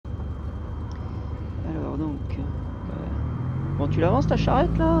donc. Bon, tu l'avances ta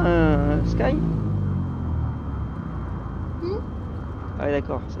charrette là, Sky? Ah ouais,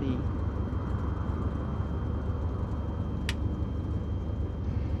 d'accord, ça y est.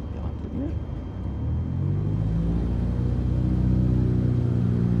 Un peu mieux.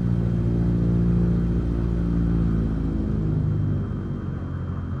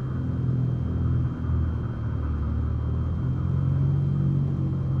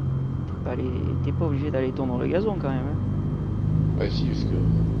 T'es pas obligé d'aller tondre le gazon quand même. Hein. Ouais, si, parce que.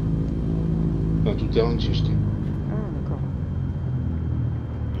 Dans tout terrain que j'ai acheté. Ah, d'accord.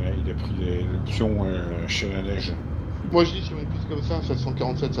 Ouais, il a pris l'option chez la neige. Moi je dis sur une piste comme ça,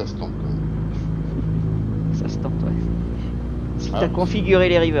 747 ça se tente quand même. Ça se tente, ouais. Si t'as configuré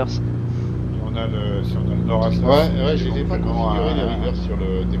les reverse. Si on a le nord à ouais, je les ai pas configurés les reverse sur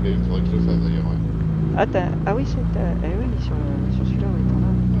le DBM, il faudrait que je le fasse d'ailleurs. Ouais. Ah oui, oui, sur celui-là, oui, t'en as.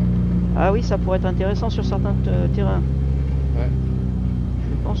 Ah oui, ça pourrait être intéressant sur certains terrains. Ouais.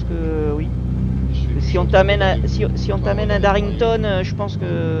 Je pense que oui. Si on t'amène à Darrington, je pense que...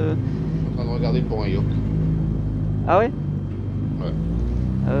 Je suis en train de regarder pour un yoke. Ah ouais?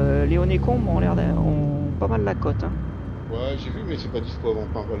 Ouais. Les Onécombes ont l'air ont pas mal la cote. Hein. Ouais, j'ai vu, mais c'est pas dispo avant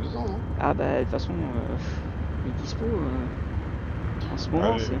pas mal de temps. Hein. Ah bah de toute façon, les dispo, en ce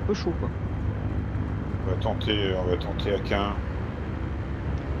moment, c'est un peu chaud quoi. On va tenter Aquin.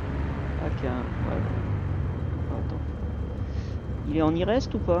 Aquin, ouais. Attends. Il est en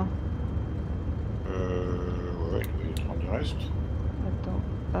y-rest ou pas? Ouais, il doit être en y-rest. Attends,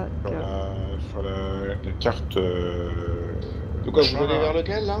 Aquin. Sur la carte... De quoi, vous allez vers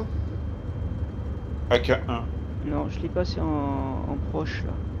lequel là? AK1. Non, je l'ai passé en proche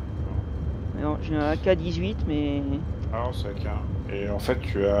là. Non, j'ai un AK-18 mais... Ah non, c'est AK1. Et en fait,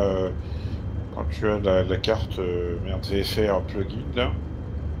 tu as... quand tu as la carte VFR plugin là,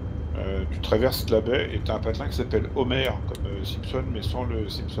 tu traverses la baie et tu as un patelin qui s'appelle Homer, comme Simpson, mais sans le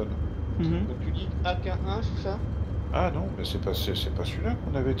Simpson. Donc tu dis AK1, c'est ça? Ah non, mais c'est pas celui-là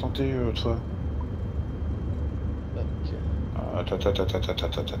qu'on avait tenté l'autre fois. Ok. Ah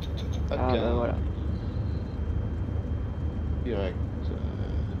bah voilà. Direct.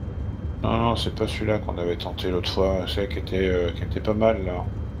 Non, c'est pas celui-là qu'on avait tenté l'autre fois, c'est qui était pas mal là.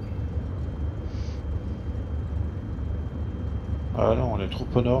 Ah non, on est trop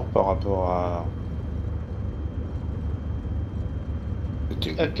au nord par rapport à...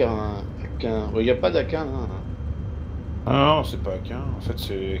 AK1. Il n'y a pas d'Ak1 là. Ah non, c'est pas Aquin. En fait,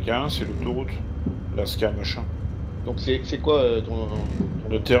 c'est Aquin, c'est l'autoroute. La Sky machin. Donc c'est quoi ton...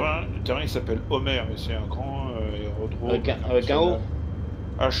 Le terrain, il s'appelle Homer, mais c'est un grand aérodrome. Avec un O.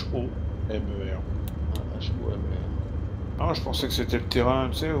 H-O-M-E-R. Ah, H-O-M-E-R. Ah, je pensais que c'était le terrain,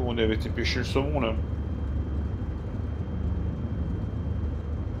 tu sais, où on avait été pêcher le saumon là.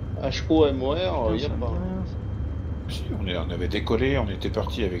 H-O-M-O-R, il n'y a pas. Si, on avait décollé, on était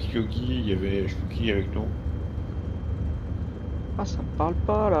parti avec Yogi, il y avait je sais plus qui avec nous. Ah, ça me parle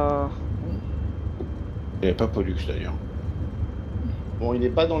pas là. Il n'y avait pas Pollux d'ailleurs. Bon, il n'est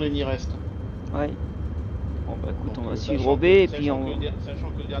pas dans le Nirest. Ouais. Bon bah écoute, on va sachant suivre OB et que- puis on... Sachant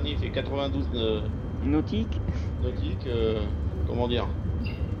que le dernier fait 92 Nautique. nautiques, comment dire?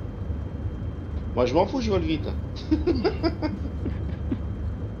 Moi je m'en fous, je vole vite.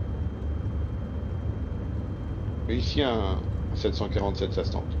 Mais ici un 747 ça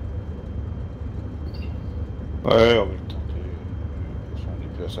se tente. Ouais, on va le tenter. De toute façon, on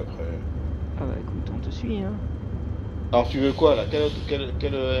déplace après. Ah bah écoute, on te suit hein. Alors tu veux quoi là?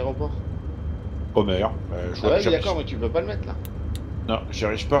 Quel aéroport? Homer. Ah ouais, d'accord, mais tu peux pas le mettre là. Non,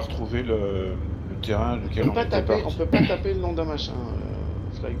 j'arrive pas à retrouver le terrain duquel on était parti. On peut pas taper le nom d'un machin.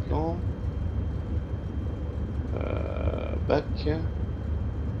 Flyplan. Back.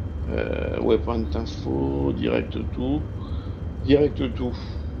 Waypoint info. Direct tout. Direct tout.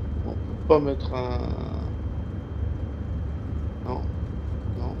 On peut pas mettre un... Non.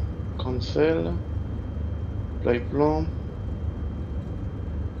 Non. Cancel. Flyplan.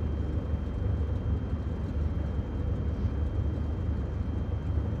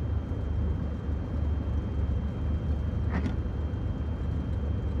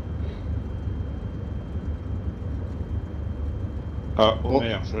 Ah,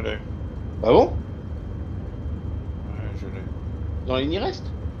 Homer, je l'ai. Ah bon? Ouais, je l'ai. Dans les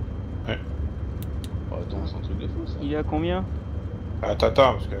Nirest? Ouais. Oh, attends, c'est un truc de fou ça. Il est à combien? Ah,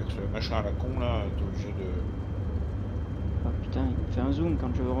 tata, parce qu'avec ce machin à la con là, t'es obligé de... Ah putain, il me fait un zoom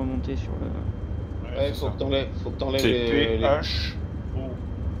quand je veux remonter sur le... Ouais, faut que t'enlèves c'est les... PHO.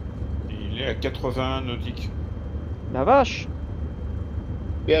 Il est à 81 nautiques. La vache!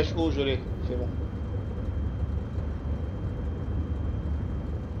 PHO, je l'ai, c'est bon.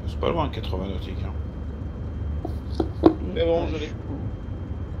 C'est pas loin, 80 nautiques. Hein. C'est bon, je l'ai.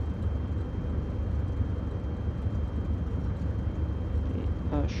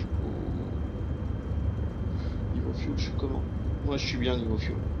 PAHO. Niveau fuel, je suis comment? Moi, je suis bien niveau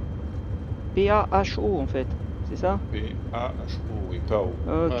fuel. PAHO en fait, c'est ça? PAHO, oui, PAHO.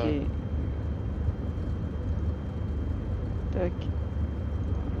 Ok. Ouais. Tac.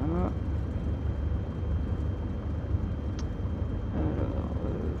 Voilà. Alors,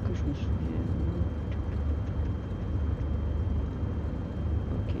 que je me souvienne.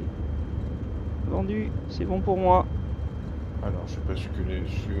 Ok. Vendu, c'est bon pour moi. Alors, je vais basculer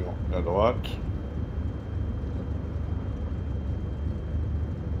sur la droite.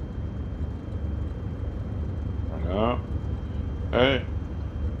 Voilà. Allez.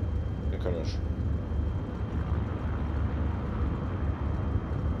 Décollage.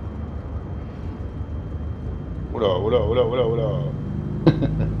 Oula, oula, oula, oula, oula.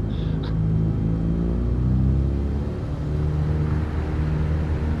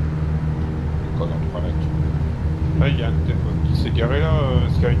 Quoi dans 3 mètres? Là, il y a un téléphone qui s'est garé là,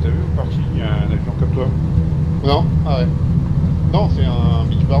 Sky, t'as vu ou parti? Il y a un avion comme toi? Non? Ah ouais. Non, c'est un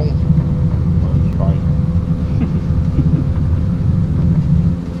Beach Baron. Ouais, c'est pareil.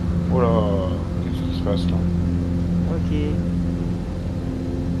 Oh là, qu'est-ce qui se passe là? Ok.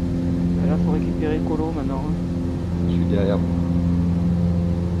 Là, faut récupérer le colo maintenant. Je suis derrière moi.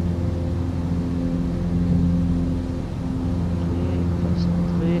 Ok, on va se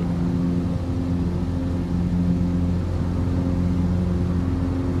rentrer.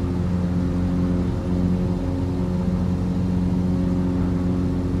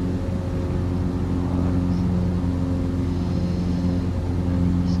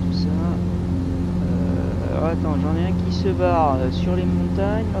 Tout ça. Alors attends, j'en ai un qui se barre sur les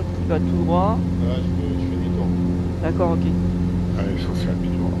montagnes, l'autre qui va tout droit. Ouais, je fais des tours. D'accord, ok. Allez, il faut faire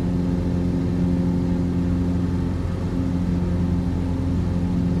demi-tour.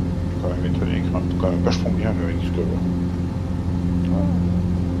 Je suis quand même étonné, quand même vachement bien le Discover.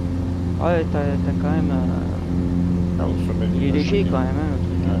 Ouais, t'as quand même. Là, au sommet, Il est léger vachement quand bien. même, hein, le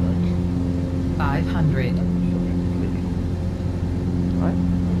truc. Ouais, 500. Ouais,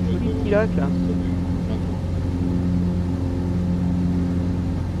 joli petit lac là.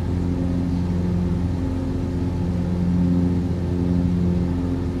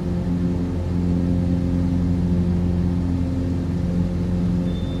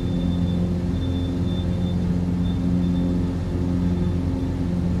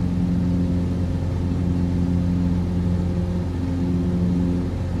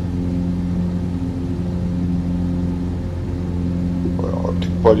 ouais, on va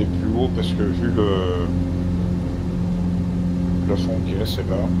peut-être pas aller plus haut parce que vu le plafond qui est assez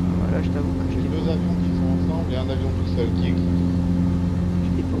bas. Voilà, je t'avoue que J'ai deux avions qui sont ensemble et un avion tout seul qui est je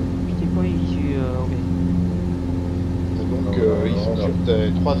t'ai pas eu visu, Obé. Et donc Non, ils sont non. sur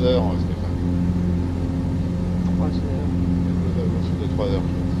tes 3 heures, Stéphane. 3 heures. Les deux avions sur des 3 heures,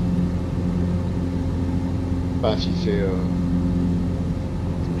 je pense. Enfin, si c'est... Je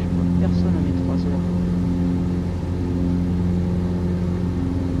vois personne à mes 3 heures.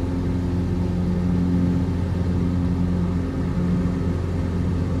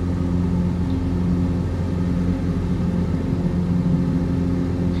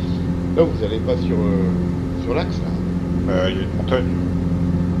 Là, vous allez pas sur l'axe, là? Il y a une montagne.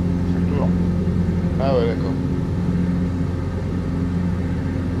 C'est le tour. Ah ouais, d'accord.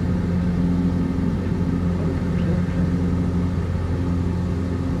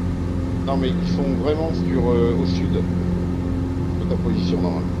 Non, mais ils sont vraiment sur au sud de ta position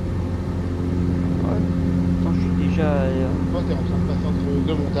normalement. Ouais. Attends, je suis déjà. Toi, t'es en train de passer entre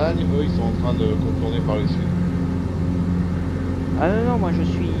deux montagnes, eux, ils sont en train de contourner par le sud. Ah non, non, moi je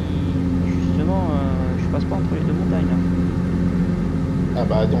suis. Justement, je passe pas entre les deux montagnes là. Ah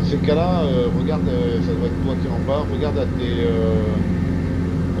bah, dans ces cas-là, regarde, ça doit être toi qui es en bas, regarde à tes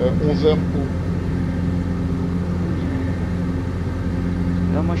 11 heures haut.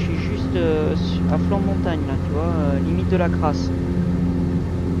 Là, moi je suis juste à flanc de montagne là, tu vois, limite de la crasse.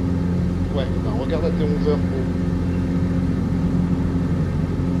 Ouais, ben, regarde à tes 11 heures haut.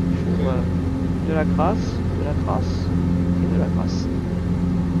 Je vois de la crasse, de la crasse et de la crasse.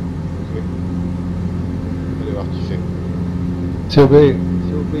 Ok. Allez voir qui c'est. C'est Obélix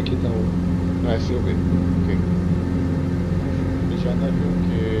qui est en haut. Ouais, c'est OB. Ok. Et j'ai un avion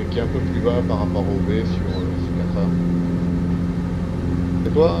qui est un peu plus bas par rapport au B sur ces 4 heures. Et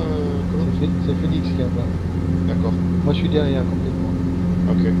toi, comment C'est Félix qui est en bas. D'accord. Moi je suis derrière complètement.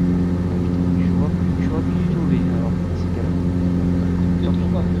 Ok. Je vois plus du tout B alors, dans ces cas-là. Il est trop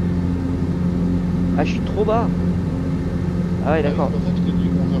bas. Ah, je suis trop bas. Ah ouais, d'accord. C'est pour ça que je t'ai dit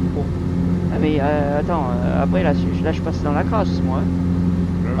 11 heures pro. Ah mais attends, après là je passe dans la crasse moi.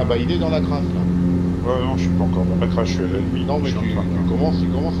 Ah bah il est dans la crasse là. Ouais, non, je suis pas encore dans la crasse, je suis à la limite. Non mais je suis tu en train de-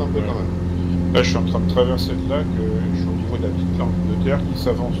 commences un peu Ouais. quand même. Là, je suis en train de traverser le lac, je suis au niveau de la petite langue de terre qui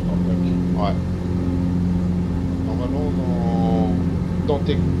s'avance dans le lac. Ouais. Normalement dans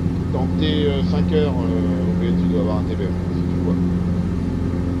tes 5 heures, tu dois avoir un TBM si tu vois.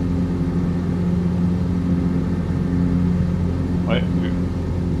 Ouais,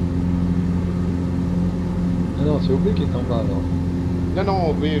 Ah non, c'est OB qui est en bas alors. Non, non,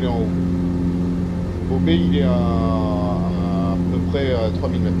 OB il est en haut. OB il est à peu près à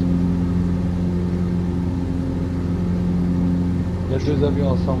 3000 mètres. Il y a deux avions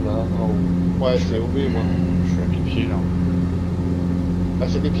ensemble là, en haut. Ouais, c'est OB moi. je suis à mi-pied là. Ah,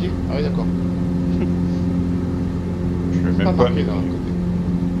 c'est des pieds? Ah oui, d'accord. Je vais C'est même pas pas marqué d'un mi-pied. côté.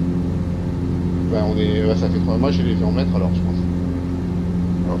 Ben, on est... ouais, ça fait 3. Moi, je les fait en mètres alors, je pense.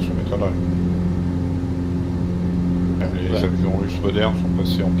 Alors, ça m'étonnerait. Les Ouais. avions russes modernes sont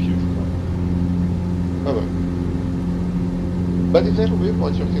passés en pied, je crois. Ah ouais. Bah, des ailes, OB, pour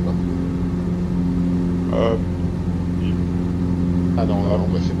être sûr que c'est quoi? Il- Ah non, non,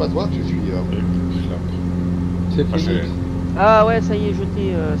 bah, c'est pas toi que je suis. il- flap. C'est Ah, Phoenix. Ah ouais, ça y est,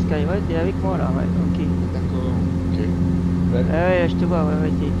 jeté Sky, ouais, t'es avec moi là, ouais, ok. D'accord, ok. Ouais. Ah ouais, je te vois, ouais,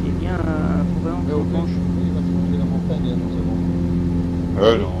 ouais, t'es bien, faut vraiment Mais que tu OB, te penches. il va se manger la montagne, hein, dans ce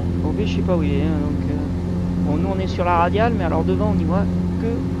moment. Non. OB, je sais pas où il est, hein, donc... Bon, nous on est sur la radiale, mais alors devant on y voit que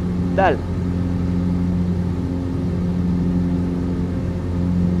dalle.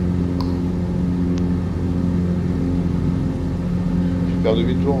 Je vais faire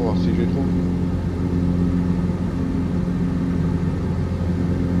demi-tour, voir si je les trouve.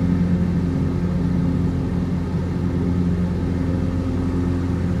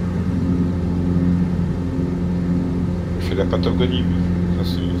 Je fais la Patagonie, mais ça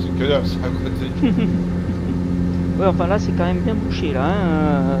c'est que dalle, c'est à côté. Ouais, enfin là c'est quand même bien bouché là,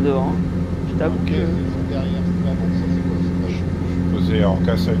 hein, devant. Je t'avoue Ok, que... ils sont derrière. Ah bon, ça c'est quoi? Je C'est suis posé en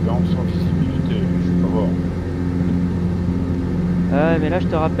casse à vent sans visibilité, je suis pas mort. Ouais, mais là je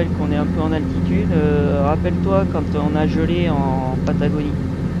te rappelle qu'on est un peu en altitude. Rappelle-toi quand on a gelé en Patagonie.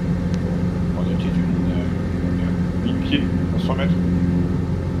 En altitude, on est à 1000 pieds, à 100 mètres.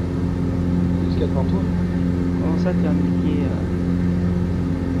 Jusqu'à devant toi. Comment ça t'es à 1000 pieds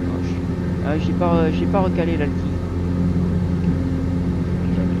j'ai pas recalé l'alti.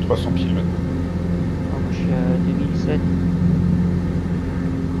 J'ai 1300 pieds maintenant. Moi je suis à 2007.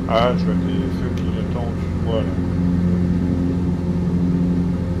 Ah, je vois des feux clignotants au-dessus de moi là.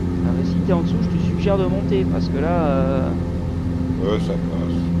 Ah, mais si t'es en dessous, je te suggère de monter parce que là... Ouais, ça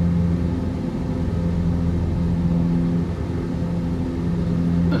passe.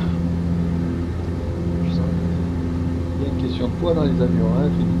 Il y a une question de poids dans les avions, hein,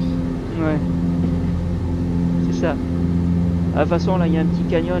 Phoenix. Ouais. C'est ça. De toute façon, là, il y a un petit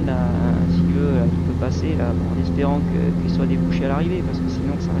canyon, là, si tu veux, là, il peut passer, là, bon, en espérant qu'il soit débouché à l'arrivée, parce que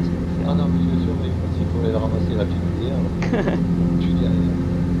sinon, ça risque de Ah faire... non, mais je surveille, parce qu'il faudrait le ramasser la filière. Je dis rien.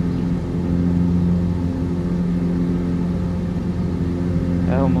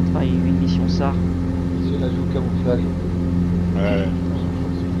 Là, on montera une mission SAR. C'est la joue camouflage. Ouais.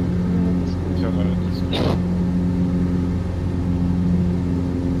 Tiens dans la disque.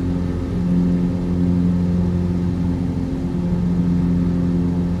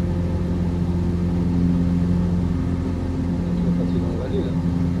 Tu vas passer dans la vallée, là.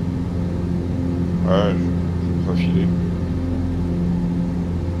 Ouais, je vais filer.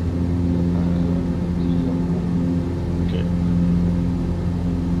 Ok.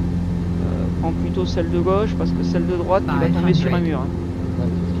 Prends plutôt celle de gauche, parce que celle de droite, il va tomber sur un mur. Hein. Ouais,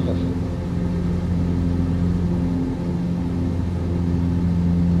 c'est ce qu'il a fait.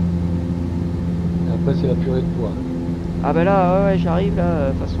 Et après, c'est la purée de poids. Ah ben là, ouais, j'arrive, là,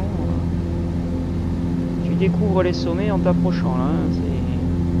 de toute façon... tu découvres les sommets en t'approchant, là, hein, c'est...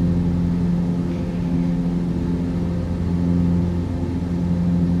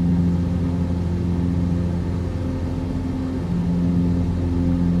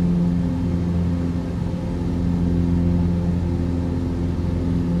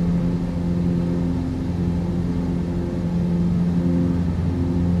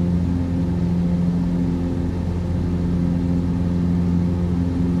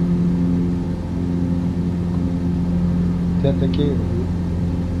 T'es attaqué.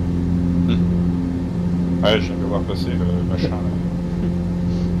 Ouais, je viens de voir passer le machin là.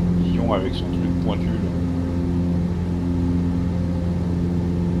 Lion avec son truc pointu là.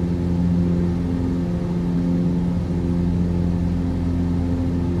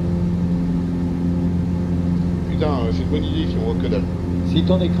 Putain, c'est une bonne idée si on voit que dalle. Si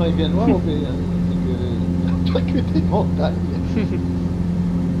ton écran est bien noir, on fait, hein, c'est que toi que des montagnes.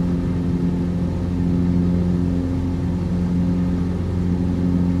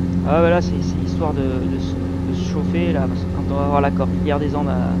 Ah bah là c'est histoire de se chauffer là, parce que quand on va avoir la cordillère des Andes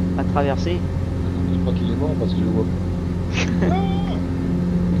à traverser. Je crois qu'il est mort parce que je le vois.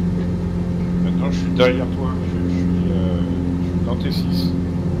 Maintenant je suis derrière toi, je suis dans T6.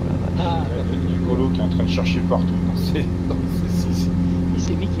 Ah, Il y a du colo qui est en train de chercher partout dans ces 6.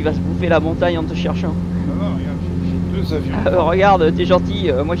 C'est lui qui va se bouffer la montagne en te cherchant. Non, regarde, j'ai 2 avions. Regarde, t'es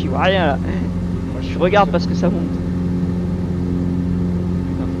gentil, moi j'y vois rien là. Moi, Je regarde parce que ça monte.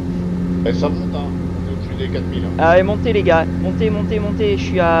 Et ça monte, hein. On est au-dessus des 4000. Hein. Ah ouais, montez les gars, montez. Je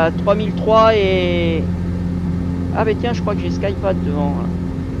suis à 3003 et... Ah bah tiens, je crois que j'ai skypat devant. Là.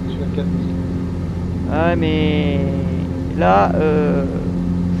 je suis à 4000. Ouais mais... Là, Je suis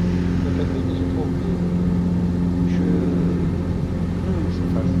à 4000, mais j'ai trop oublié.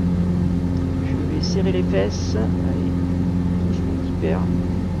 Je vais serrer les fesses. Allez, doucement petit père.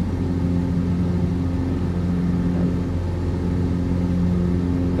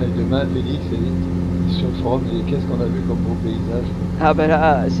 Demain, Félix, sur le forum, qu'est-ce qu'on a vu comme beau paysage? Ah bah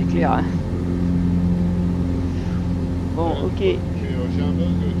là, c'est clair. Bon, ok. J'ai un bug,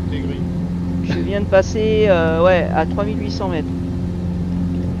 tout est gris. Je viens de passer ouais, à 3800 mètres.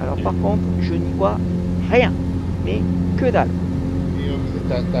 Alors par contre, je n'y vois rien. Mais que dalle. Et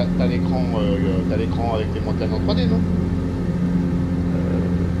t'as l'écran avec les montagnes en 3D, non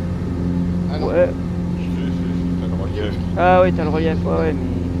Ah non. Ouais. T'as le relief qui... Ah ouais, t'as le relief, ouais, mais...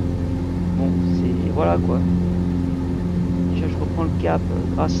 Bon, c'est... Voilà quoi. Déjà, je reprends le cap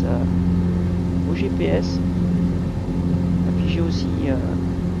grâce au GPS. Et puis j'ai aussi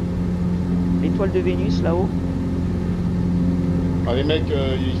l'étoile de Vénus là-haut. Ah les mecs,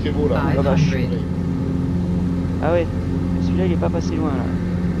 il fait beau là. Ah, vache. Ah ouais, celui-là il est pas passé loin là.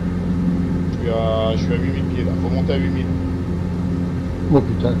 Je suis à 8000 pieds là, faut monter à 8000. Oh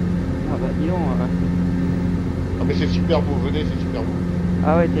putain. Ah bah dis donc. Ah mais c'est super beau, venez, c'est super beau.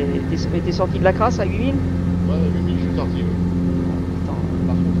 Ah ouais, t'es sorti de la crasse à 8000? Ouais, à 8000 je suis sorti. Ouais. Attends.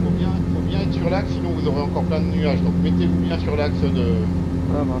 Par contre, faut bien être sur l'axe, sinon vous aurez encore plein de nuages. Donc mettez-vous bien sur l'axe de...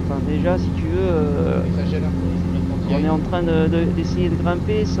 Ouais, bah, enfin déjà si tu veux, Et ça gèle un peu, je vais mettre mon on est tirage. en train d'essayer de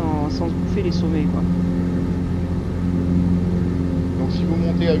grimper sans se bouffer les sommets quoi. Donc si vous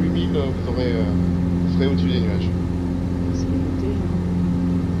montez à 8000, vous serez au-dessus des nuages. C'est monté.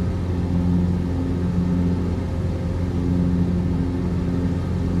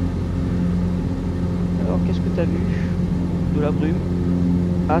 Alors qu'est-ce que t'as vu? De la brume.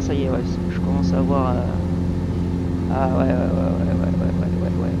 Ah ça y est, ouais, je commence à voir. Ah ouais.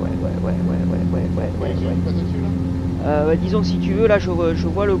 Ouais, disons que si tu veux, là, je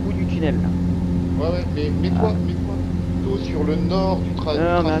vois le bout du tunnel. Là. Ouais, mais mets-toi plutôt sur le nord du tracé.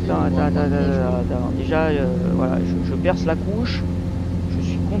 Non, mais attends. Déjà, voilà, je perce la couche. Je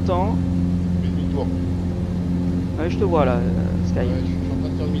suis content. Fais demi-tour. Ouais, je te vois là, Sky. Ouais, je suis en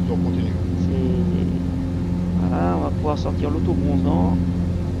train de faire demi-tour, continue. Voilà, on va pouvoir sortir l'autobronzant.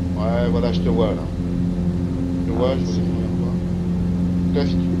 Ouais, voilà, je te vois là. Je te vois, je reviens vers toi. Là,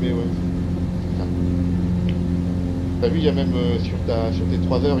 si tu le mets, ouais. C'est ça. T'as vu, il y a même sur tes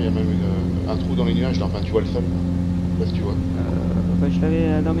 3 heures, il y a même un trou dans les nuages là. Enfin, tu vois le sol là. Je sais pas si tu vois. Bah, je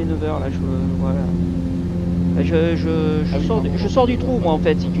l'avais dans mes 9 heures là, voilà. Je sors du trou moi en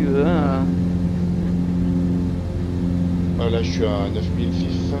fait si tu veux. Hein. Là, je suis à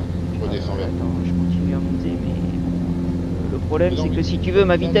 9006. Je redescends vers toi. Attends, je continue à monter, mais le problème c'est que si tu veux,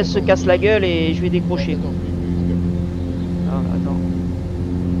 ma vitesse se casse la gueule et je vais décrocher. Ah, attends.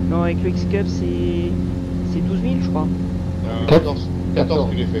 Non, avec le X-Cup c'est 12 000 je crois. 14 tu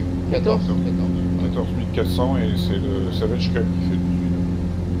l'as fait. 14 400 et c'est le Savage Cup qui fait 18.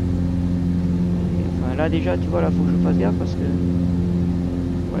 Enfin là déjà tu vois là faut que je fasse gaffe parce que le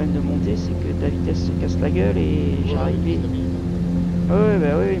problème de monter c'est que ta vitesse se casse la gueule et j'arrive. Ouais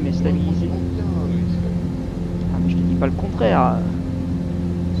bah oui mais stabilisé. Ah mais je te dis pas le contraire.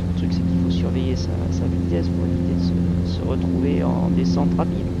 Le truc c'est qu'il faut surveiller sa vitesse pour éviter de se retrouver en descente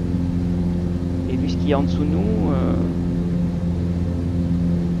rapide. Et vu ce qu'il y a en dessous de nous,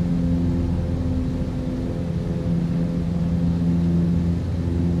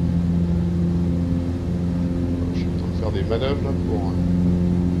 Je suis en train de faire des manœuvres là pour...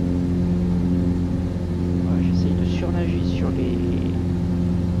 ouais, j'essaye de surnager sur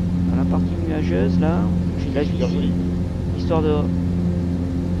dans la partie nuageuse là. J'ai de la visée, histoire de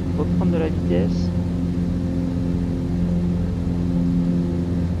reprendre de la vitesse.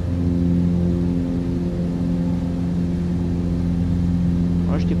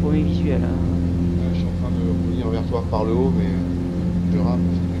 Moi j'étais pour mes visuels. Hein. Je suis en train de revenir vers toi par le haut, mais... je rame.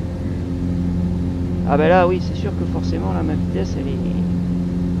 Ah bah là, oui, c'est sûr que forcément, là, ma vitesse, elle est...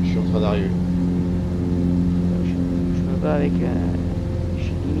 Je suis en train d'arriver. Je me bats avec... je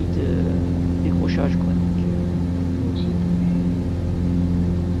suis limite décrochage, quoi. Donc, Moi aussi.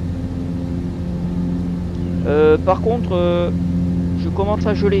 par contre, je commence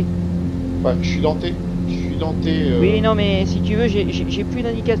à geler. Ouais, je suis denté. Oui, non, mais si tu veux, j'ai plus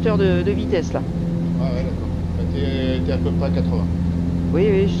d'indicateur de vitesse, là. Ah ouais, d'accord. Bah, t'es à peu près à 80. Oui,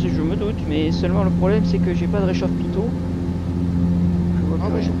 oui, je me doute, mais seulement le problème, c'est que j'ai pas de réchauffe pitot. Ah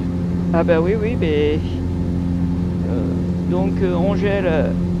ouais, j'en ai. Ah bah oui, oui, mais... donc, on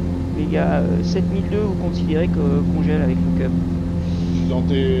gèle, les gars, 7002, vous considérez qu'on gèle avec le cub.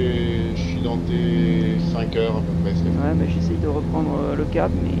 Je suis denté 5 heures à peu près. Ouais, mais j'essaye de reprendre le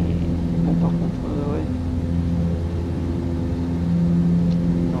cap, mais bon, par contre, ouais.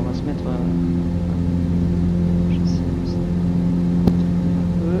 On va se mettre j'essaie un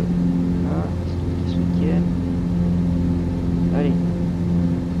peu. Là, qui se tienne. Allez.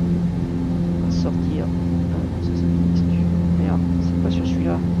 On va sortir. Ah, ça existe. Merde, c'est pas sur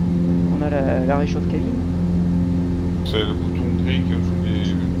celui-là. On a la réchauffe cabine. C'est le bouton gris qui joue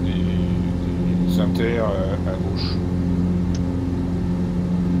des inters à gauche.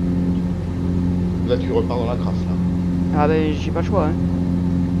 Là, tu repars dans la crasse, là. Ah ben j'ai pas le choix, hein.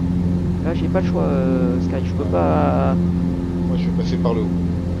 Là j'ai pas le choix, Sky, je peux pas... Moi, je vais passer par le haut.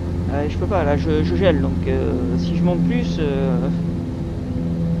 Je peux pas, là je gèle, donc si je monte plus...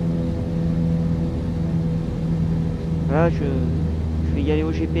 Là je vais y aller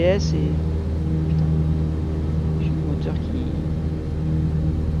au GPS et... Putain. J'ai le moteur qui...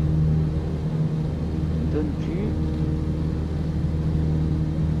 donne plus.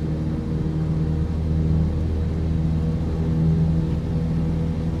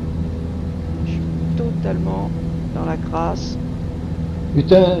 Je suis totalement dans la crasse.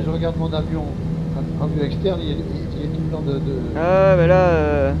 Putain, je regarde mon avion en vue externe, il est tout le temps de... Ah ben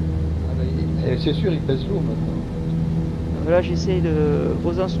là... Ah, ben, c'est sûr, il pèse lourd maintenant. Là j'essaye de...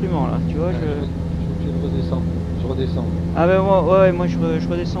 Gros instruments là, tu vois, Ouais, je suis obligé de redescendre. Je redescends. Ah ben moi, ouais, moi je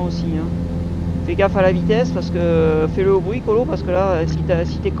redescends aussi, hein. Fais gaffe à la vitesse parce que... Fais-le au bruit, Colo, parce que là, si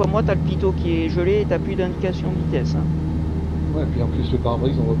t'es comme moi, t'as le pitot qui est gelé et t'as plus d'indication de vitesse, hein. Ouais, puis en plus le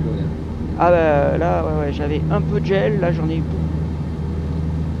pare-brise, on voit plus rien. Ah ben là, ouais, j'avais un peu de gel, là j'en ai eu beaucoup.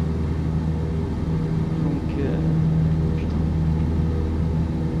 Donc, putain.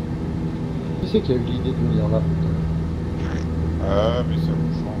 Qui c'est qui a eu l'idée de venir là, putain? Ah, mais ça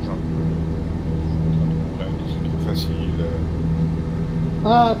vous change un peu. Là, c'est trop facile.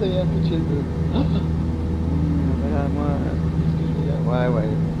 Ah, ça y est, un peu de ciel bleu. Ah, Voilà, moi... est-ce que je vais y arriver? Ouais, ouais.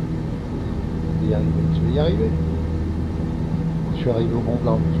 Je vais y arriver. Je vais y arriver. Je suis arrivé au Mont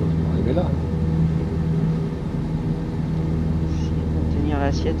Blanc, je vais arriver là. Pour tenir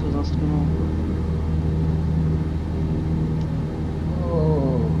l'assiette aux instruments.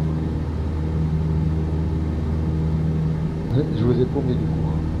 Oh. Je vous ai paumé du coup.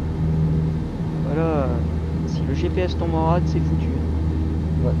 Voilà, si le GPS tombe en rade, c'est foutu.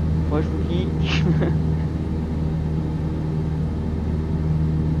 Ouais. Moi je vous le dis.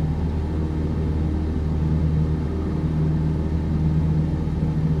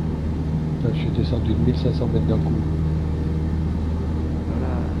 Là, je suis descendu de 1500 mètres d'un coup.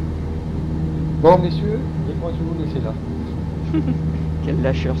 Voilà. Bon, messieurs, moi je vais vous laisser là. Quel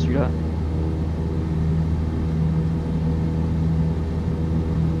lâcheur celui-là.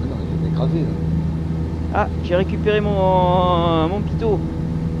 Ah non, je vais m'écraser là. Ah, j'ai récupéré mon pitot.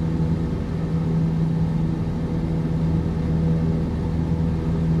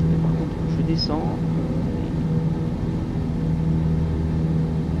 Par contre, je descends.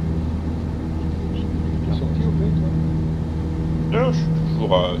 Tu es sorti au fait, toi? Non, je suis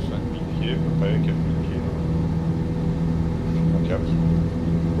toujours à 5000 pieds, à peu près, 4000 pieds. Je suis en cap.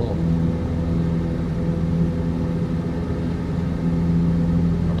 Bon.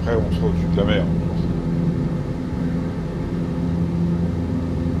 Après, on sera au-dessus de la mer.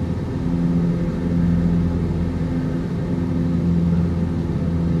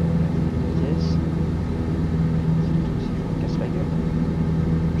 Yes. Si je me casse la gueule,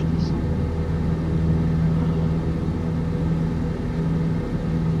 je descends.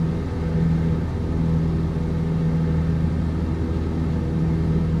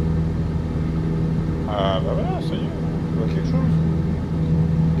 Ah bah voilà, ça y est, on voit quelque chose.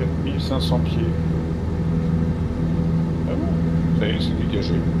 4500 pieds. Ah bon, ça y est, c'est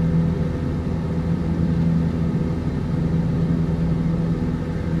dégagé.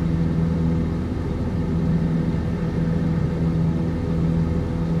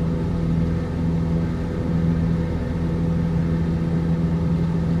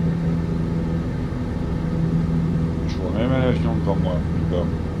 avion devant moi, tu vois.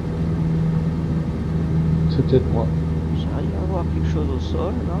 C'est peut-être moi. J'arrive à voir quelque chose au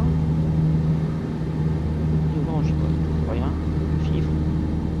sol, là. Devant, je vois rien. Fifre.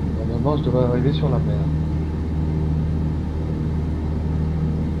 Normalement, je devrais arriver sur la mer.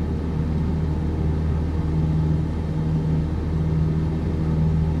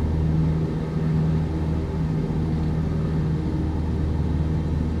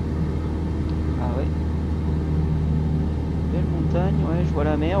 Ah ouais. Belle montagne, ouais, je vois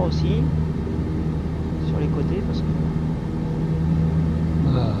la mer aussi. Sur les côtés, parce que...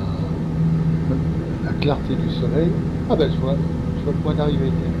 Ah, la clarté du soleil. Ah ben je vois le point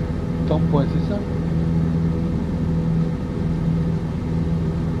d'arrivée. Tant point, c'est ça?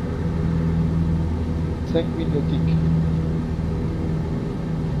 « 5 000 nautiques.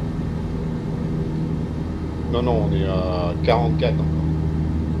 Non, non, on est à 44 encore.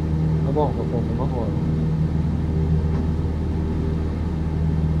 Ah bon, on va pas au même endroit.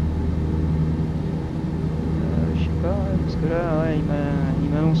 je sais pas, ouais, parce que là, ouais, il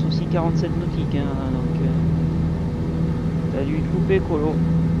m'annonce aussi 47 nautiques, hein, donc... t'as dû te louper, Colo.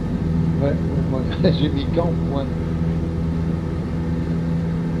 Ouais, moi, j'ai mis 40 points.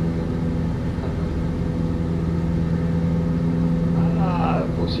 Ah,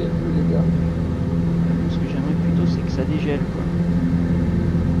 beau ciel bleu, les gars. Ce que j'aimerais plutôt, c'est que ça dégèle, quoi.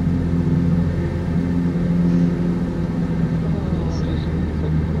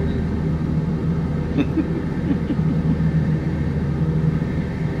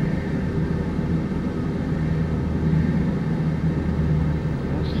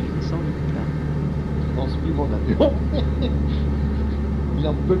 Transmis mon avion. Il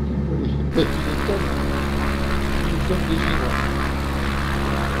en peut plus. Il pète une tonne de givrage.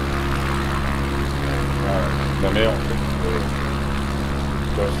 La mer, en fait, de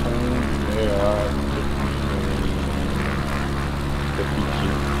toute façon, on est à 4000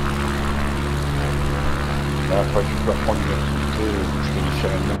 pieds. Là, après, tu peux reprendre une activité que je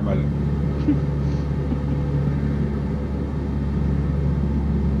qualifierais normale.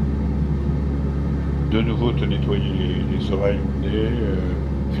 De nouveau, te nettoyer les oreilles ou le nez,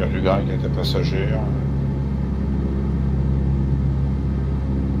 faire du grec à ta passagère.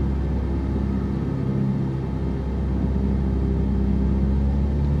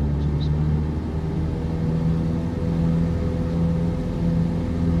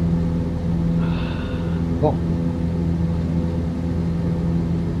 Bon.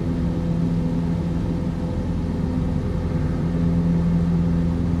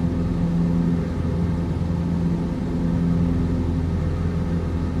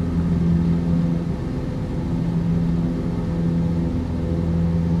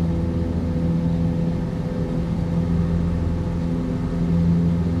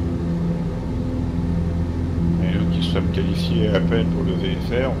 Sommes qualifiés à peine pour le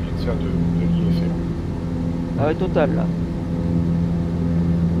VFR, on vient de faire de l'IFR. Ah ouais, total, là.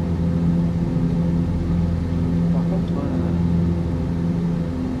 Par contre...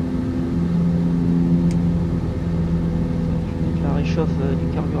 je vais mettre la réchauffe du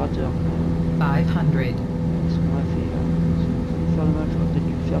carburateur. 500. Ce qu'on a fait, là. Si on peut faire le mal, j'aurais peut-être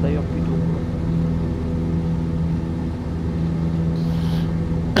dû le faire d'ailleurs plus tôt, quoi.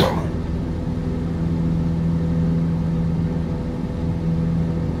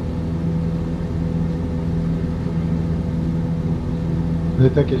 Vous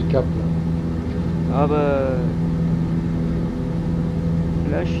êtes à quel cap là? Ah bah...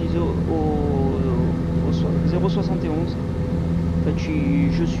 Là, je suis au 0,71. En fait,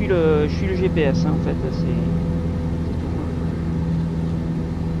 je suis le GPS, hein, en fait. C'est tout.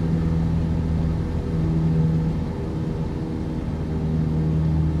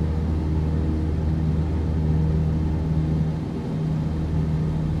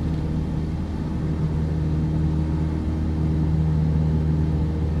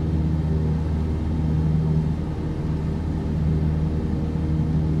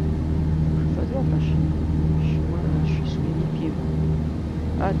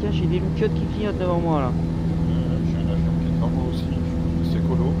 Ah tiens, j'ai des loupiottes qui clignotent devant moi là. J'ai un avion qui est devant moi aussi, c'est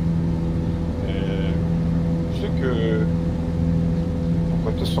colo. Et je sais que...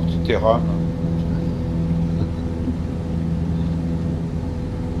 Pourquoi t'as sorti tes rames?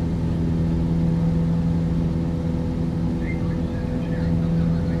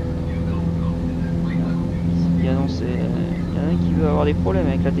 Il annonce, il y en a un qui veut avoir des problèmes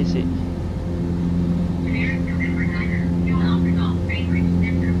avec la TC.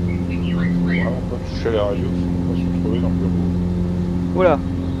 On peut toucher à la radio, on va se retrouver dans le bureau. Voilà.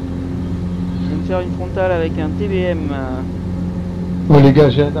 Je vais me faire une frontale avec un TBM. Oh les gars,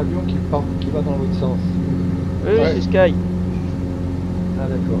 j'ai un avion qui va dans l'autre sens. Oui, Ouais. c'est Sky. Ah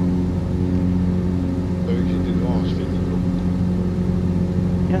d'accord. T'as vu que j'étais devant, je fais Nico.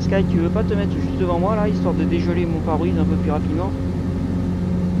 Tiens Sky, tu veux pas te mettre juste devant moi là, histoire de dégeler mon pare-brise un peu plus rapidement?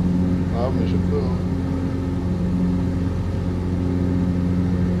 Ah, mais je peux, hein.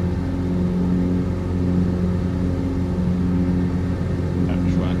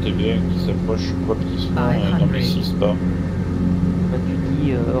 Je vois un TBM qui s'approche rapidement dans mes 6 pas. Bah, tu te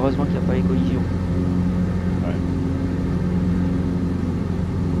dis heureusement qu'il n'y a pas les collisions. Ouais.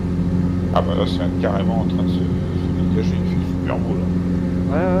 Ah bah là c'est carrément en train de se dégager, il fait super beau là.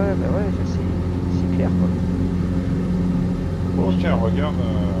 Ouais, bah ouais, ça c'est clair quoi. Bon tiens, regarde,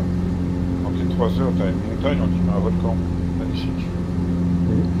 quand t'es 3 heures, t'as une montagne, on dirait un volcan. Magnifique.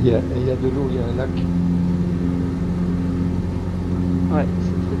 Il y a de l'eau, il y a un lac. Ouais,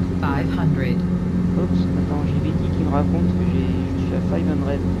 c'est très 500. Oups, attends, j'ai Betty qui me raconte que je suis à 500.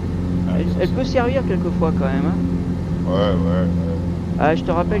 Ah, Elle peut servir quelquefois quand même, hein. Ouais. Ah, je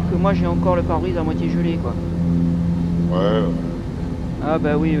te rappelle que moi j'ai encore le pare-brise à moitié gelé quoi. Ouais. Ah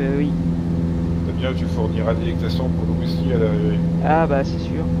bah oui. C'est bien, tu fourniras des lectations pour le whisky à l'arrivée. Ah bah c'est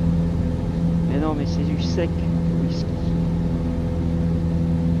sûr. Mais non, mais c'est du sec, le whisky.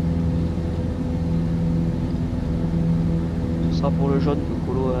 Ce sera pour le jaune que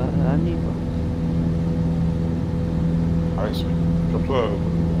Colo a amené quoi. Ah ouais, sur toi,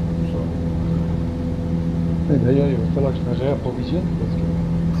 ça. Et d'ailleurs, il va falloir que je me réapprovisionne parce que...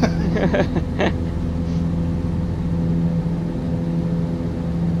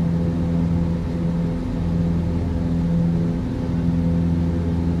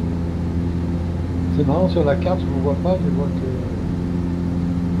 C'est marrant, sur la carte, je ne vois pas, je vois que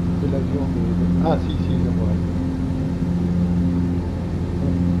c'est l'avion de... Ah si, je vois.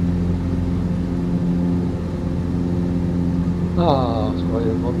 Ah, je croyais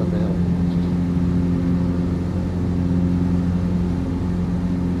vraiment de la merde.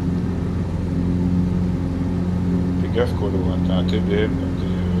 Fais gaffe, Colo, hein, t'as un TBM,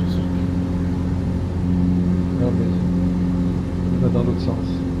 t'es 5. Non mais, il va dans l'autre sens.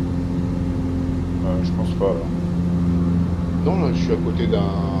 Je pense pas, là. Non, là, je suis à côté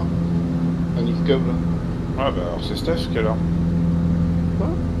d'un X-Cub, là. Ah bah alors c'est Steph qui est là. Quoi?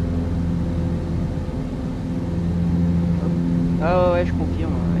 Ah ouais, je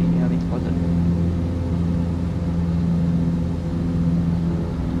confirme, il est avec 3 tonnes.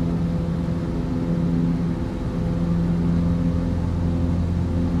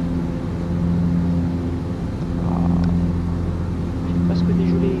 J'ai presque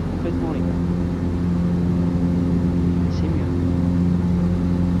dégelé complètement les gars. C'est mieux.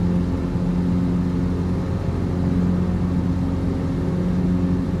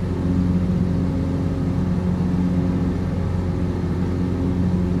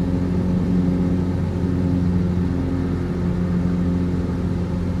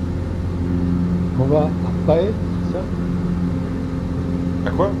 On va à PAHO, c'est ça? À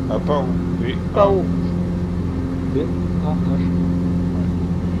quoi? À PAHO. Oui. PAHO. P-A-H.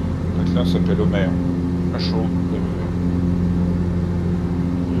 Donc là, ça s'appelle Homer. À chaud.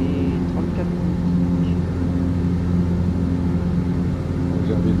 Et 34 minutes.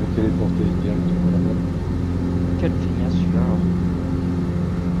 J'ai envie de me téléporter directement là-bas. Quel feignasse celui-là alors.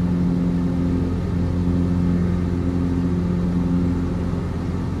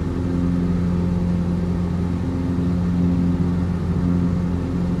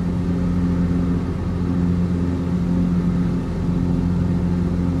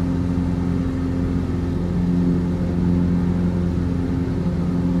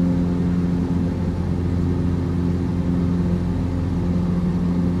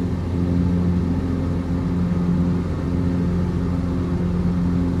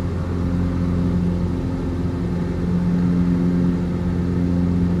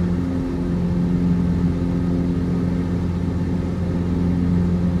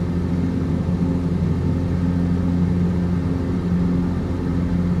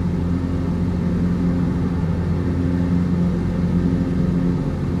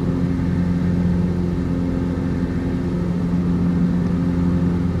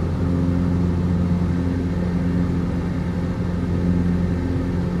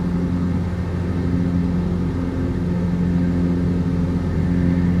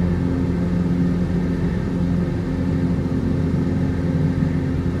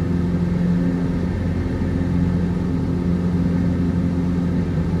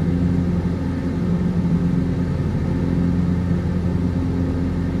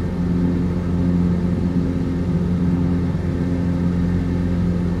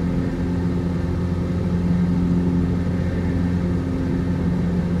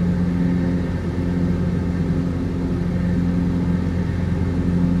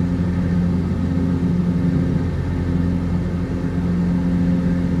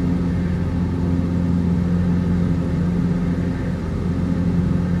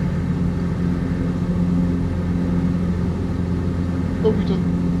 Oh putain,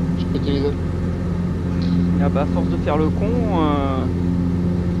 j'ai pété les ailes. Ah bah à force de faire le con,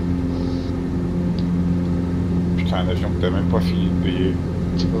 Putain, un avion que t'as même pas fini de payer.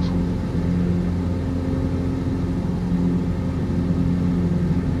 C'est pas fou.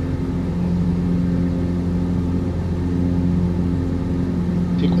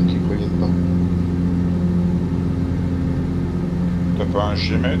 C'est con qu'ils préviennent pas. T'as pas un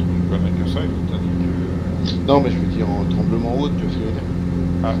G-mètre ou une connerie comme ça, il t'a dit que... Non, mais je veux dire en tremblement haut, tu vois ce que je veux dire.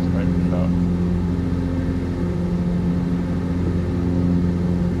 Ah, ouais, là.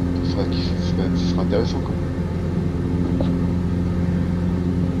 Ce sera intéressant quand même.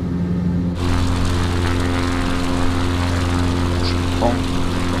 Je prends.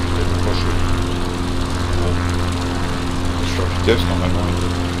 Sur vitesse, normalement, il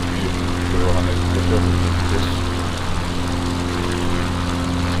peut y avoir un indicateur de vitesse.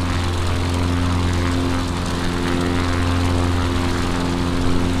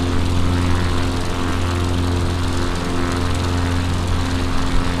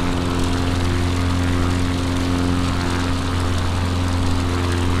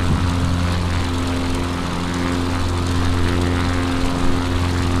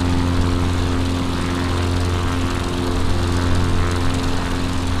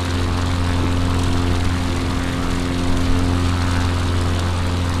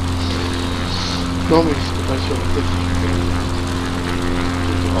 Non, mais c'était pas sur la tête.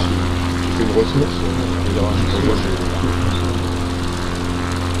 Tu fais une ressource, il y aura un projet.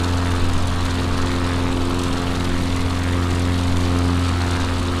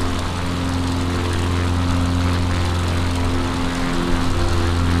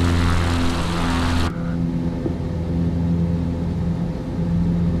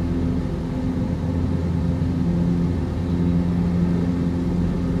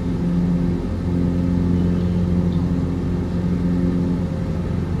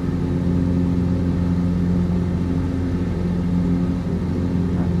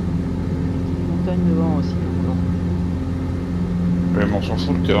 devant aussi encore. Mais on s'en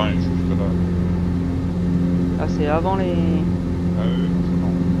fout, le terrain est juste là. Ah, c'est avant les... Ah oui,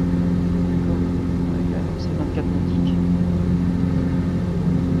 non. D'accord. Ouais, là, c'est 24 nautiques.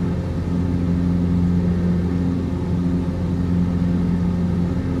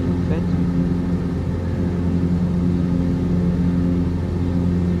 En fait.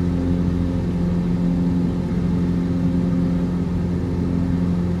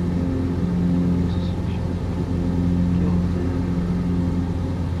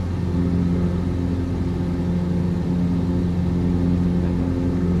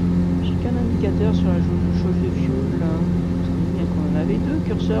 Sur la jauge de fuel là. C'est bien qu'on en avait deux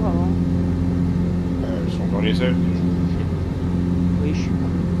curseurs avant. Elles sont dans les ailes. Oui, je suis con.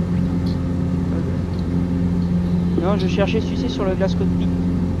 Putain. Non, je cherchais celui-ci sur le glace cockpit.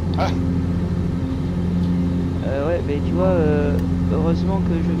 Ah. Ouais, mais tu vois, heureusement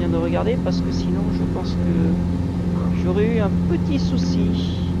que je viens de regarder parce que sinon je pense que j'aurais eu un petit souci.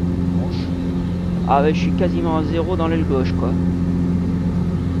 Ah ouais, je suis quasiment à zéro dans l'aile gauche quoi.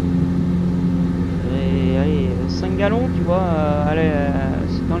 Allez, 5 gallons, tu vois,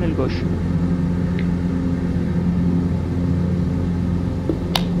 c'est dans l'aile gauche.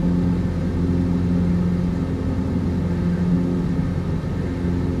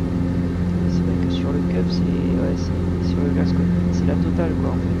 C'est vrai que sur le cup, c'est sur le glace cockpit, c'est la totale quoi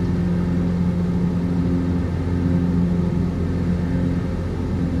en fait.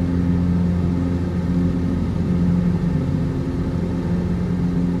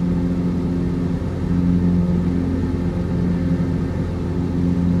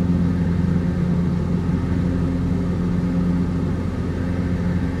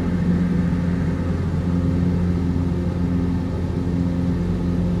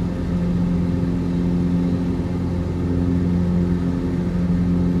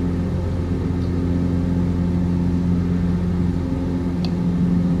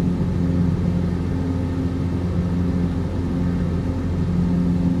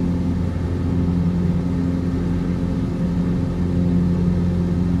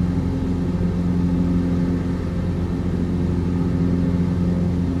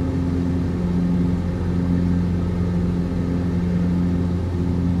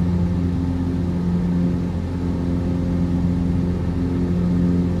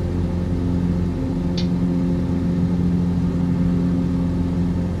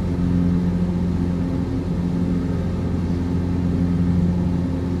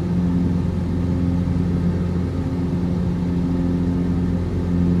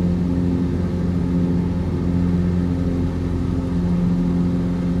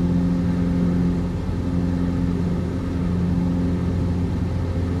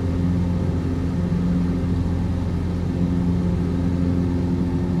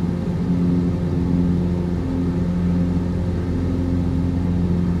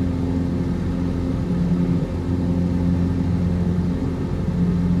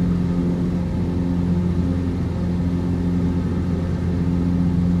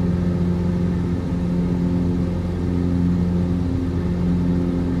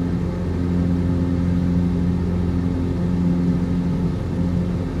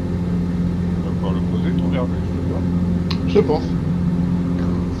 Je pense.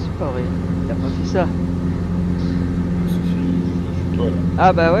 C'est pas vrai. Il a pas fait ça. C'est toi là.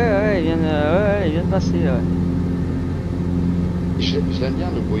 Ah bah ouais, il vient de passer, ouais. Je l'aime bien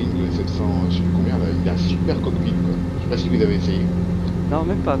le Boeing 700, je sais plus combien, là. Il a un super cockpit, quoi. Je sais pas si vous avez essayé. Non,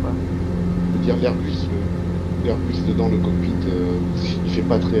 même pas, quoi. Je veux dire, l'Airbus dedans, le cockpit, il fait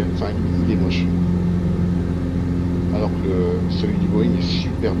pas très... Enfin, il est moche. Alors que celui du Boeing est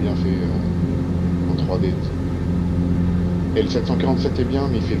super bien fait en 3D. Et le 747 est bien,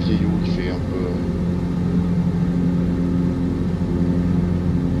 mais il fait vieillot, il fait un peu...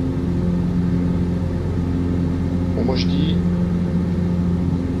 Bon, moi je dis...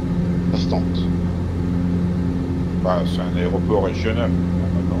 Ça se tente. Bah, c'est un aéroport régional.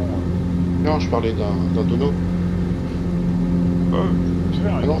 Maintenant, Non, je parlais d'un tonneau. c'est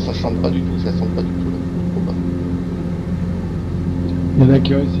vrai. Ah non, ça sente pas du tout, ça sente pas du tout, là. Faut pas. Il y en a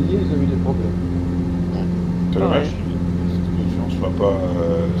qui ont essayé, ils ont eu des problèmes. C'est Ah dommage ouais. que l'explosion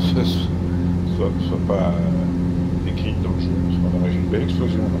soit pas écrite dans le jeu. Parce qu'on aurait eu une belle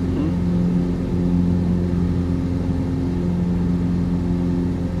explosion là.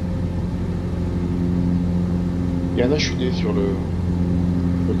 Il y a un HUD sur le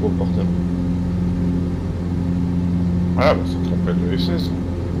gros portable. Ah, bah ça te rappelle le F16.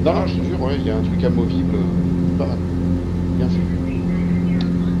 Non, non, je te jure, ouais, il y a un truc amovible, pas mal. Bien fait.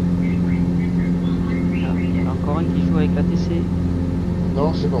 Ah, il y en a encore un qui joue avec la TC.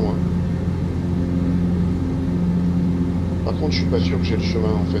 Non, c'est pas moi. Par contre, je suis pas sûr que j'ai le chemin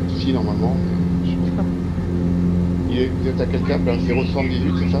en fait. Si, normalement. Je sais pas. Vous êtes à quel cap là?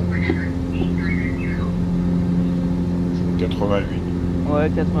 078, c'est ça? 88. Ouais,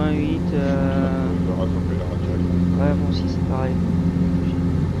 88. Il va rattraper la radio. Ouais, bon, aussi, c'est pareil.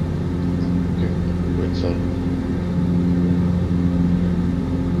 Ok, ça doit être ça.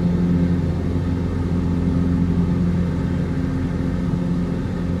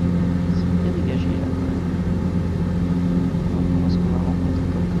 C'est bien dégagé là. On va voir ce qu'on va rencontrer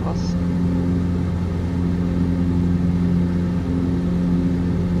comme crasse.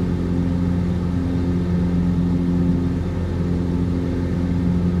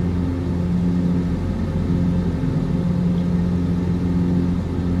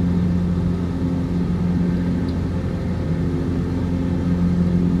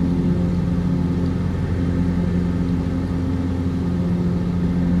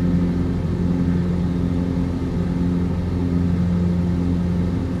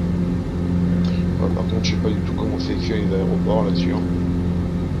 Ouais, par contre, je sais pas du tout comment sélectionner les aéroports là-dessus. Hein.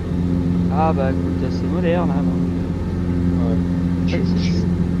 Ah bah écoute, c'est moderne là. Ouais. Je sais Si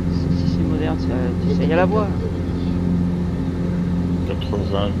c'est moderne, tu sais, il y a la voie.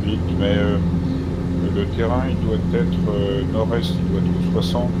 88, mais le terrain il doit être nord-est, il doit être au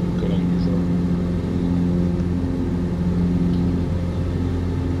 60, le canal du Jaune.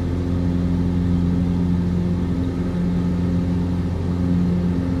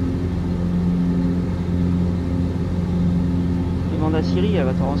 Demande à Siri, elle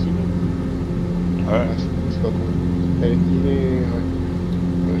va te renseigner. Ouais, Ouais, c'est pas bon. Elle est...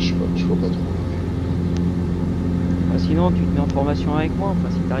 Ouais, je sais pas, je vois pas trop. Bah, sinon, tu te mets en formation avec moi. Enfin,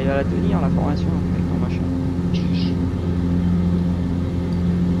 si tu arrives à la tenir, la formation, avec ton machin.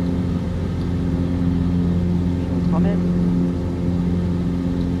 On te ramène.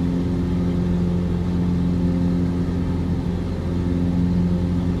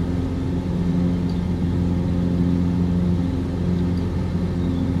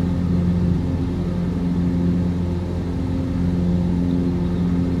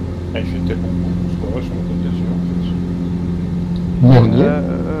 Ah, il fait tellement beau qu'on se croirait sur la Côte d'Azur en fait. Mais on y est.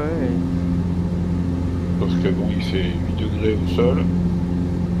 Ouais. Parce que bon, il fait 8 degrés au sol, et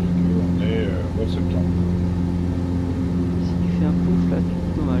qu'on est au mois de septembre. Si tu fais un pouf là,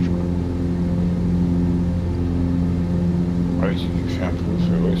 c'est dommage quoi. Ouais, si tu fais un pouce,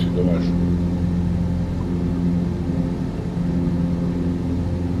 ouais, c'est dommage.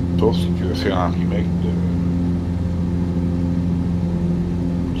 Sauf si tu veux faire un remake de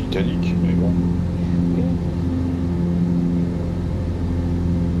Titanic, mais bon. Oui.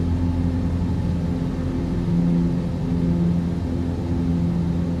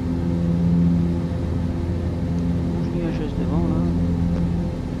 Nuageuse devant là.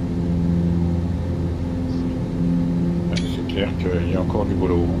 C'est clair qu'il y a encore du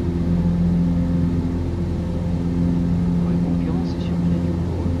boulot. Pour les concurrents, c'est sûr qu'il y a du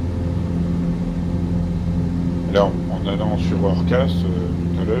boulot. Là, en allant sur Orcas,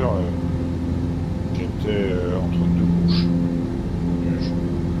 tout à l'heure, j'étais entre deux bouches.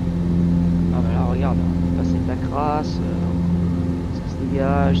 Ah bah là regarde, on est passé de la crasse, ça se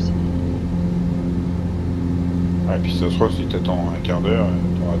dégage, c'est... Ouais, et puis ça se trouve, si t'attends un quart d'heure,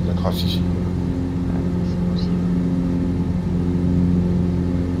 t'auras de la crasse ici. C'est possible.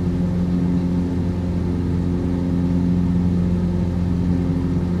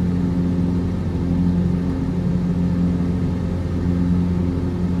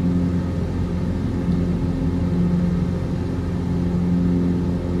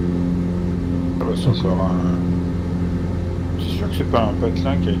 Ah bah, c'est encore un... C'est sûr que c'est pas un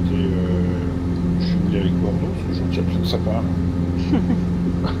patelin qui a été jumelé avec Bordeaux, parce que j'en tire plus de sapin. Là.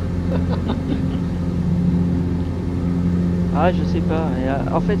 Ah, je sais pas.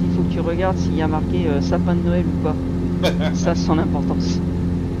 Et, en fait, il faut que tu regardes s'il y a marqué sapin de Noël ou pas. Ça a son importance.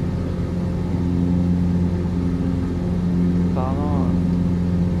 Apparemment,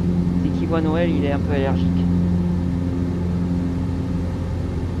 dès qu'il voit Noël, il est un peu allergique.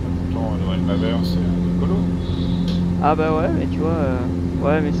 Pourtant, Noël Mavert, c'est un décolo. Ah bah ouais, mais tu vois...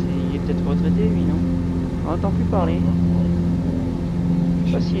 ouais, mais il est peut-être retraité, lui, non? On n'entend plus parler.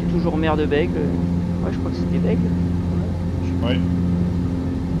 Je sais pas s'il est toujours maire de Bègle. Ouais, je crois que c'était Bègle. Oui.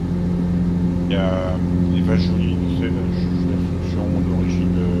 Il y a les vaches jolies, tu sais, la construction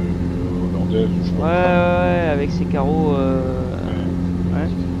d'origine hollandaise, je Ouais, crois. ouais, avec ses carreaux... ouais.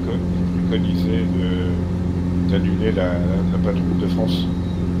 Ils préconisaient d'annuler la patrouille de France.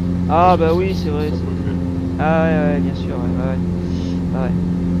 Ah bah Parce que oui, ça- c'est vrai. ça c'est- polluait. Ah ouais, ouais, bien sûr, ouais, ouais. Ah ouais.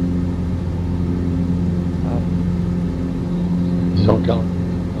 Ah Ils sont gardés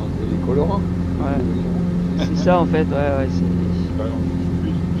les colorants. ouais. C'est ça en fait, ouais, ouais. Bah non,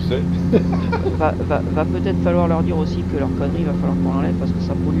 tu sais. Va peut-être falloir leur dire aussi que leur connerie, va falloir qu'on l'enlève parce que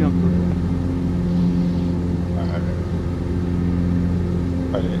ça pollue un peu.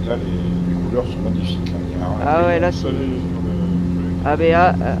 Là, les couleurs sont magnifiques. Là. Il y a un Ah ouais, rayon là, de soleil c'est- sur le- Ah ben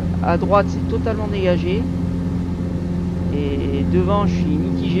à droite c'est totalement dégagé. Et devant je suis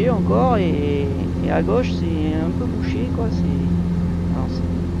mitigé encore et à gauche c'est un peu bouché quoi. Alors, c'est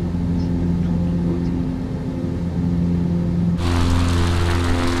tout du côté.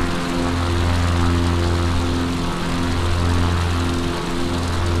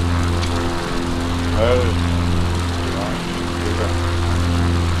 Ouais, ouais. C'est vrai.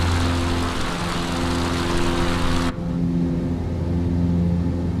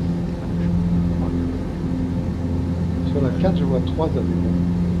 Sur la carte, je vois 3 avions.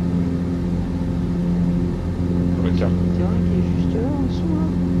 Sur la carte. Le terrain qui est juste là en dessous là.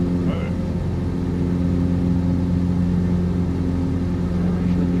 Ouais.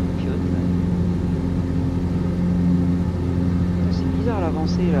 Je vois des piottes là. C'est bizarre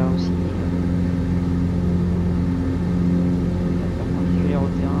l'avancée là aussi. Perpendiculaire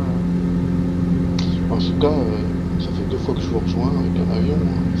au terrain là. En tout cas, ça fait 2 fois que je vous rejoins avec un avion,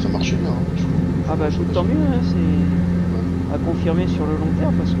 ça marche bien. Hein. Ah bah tant mieux, hein, c'est à confirmer sur le long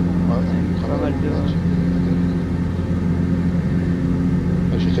terme parce que bon, Ouais, c'est pas mal de...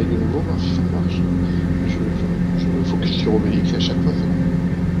 J'essaye de nouveau, voir si ça marche. Je focus sur Obélix et à chaque fois c'est bon.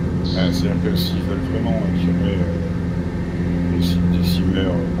 C'est-à-dire que s'ils veulent vraiment attirer des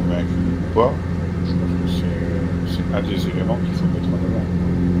cibleurs convaincus ou pas, je pense que c'est un des éléments qu'il faut mettre en avant.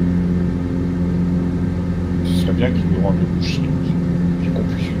 Ce serait bien qu'ils nous rendent le bouche puis qu'on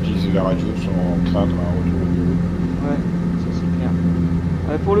puisse utiliser la radio sans craindre un retour au bureau. Ouais, ça c'est clair.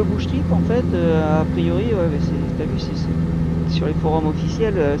 Pour le bouche-trip, en fait, a priori, ouais, t'as vu, c'est sur les forums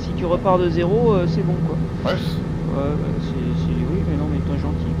officiels, si tu repars de zéro, c'est bon quoi. Ouais, Ouais, oui, mais non, mais toi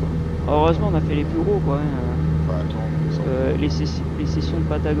gentil quoi. Alors, heureusement, on a fait les plus gros quoi. bah attends. Parce que les sessions de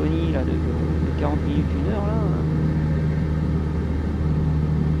Patagonie là, de 40 minutes, 1 heure là.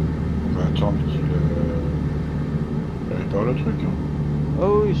 Bah attends, mais qu'il répare le truc. Hein.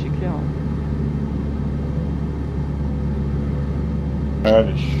 Oh oui, c'est clair.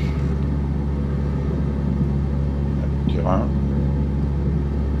 Allez. Terrain.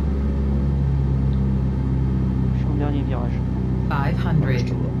 Je suis en dernier virage. 500. Je te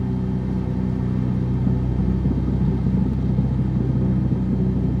vois.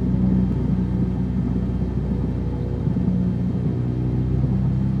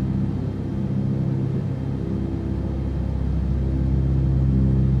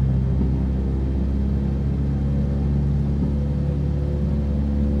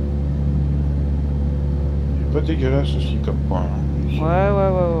 Pas dégueulasse aussi comme point. Hein.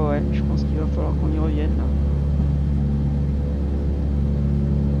 Ouais. Je pense qu'il va falloir qu'on y revienne là.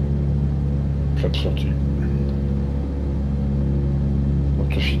 Clap sortie.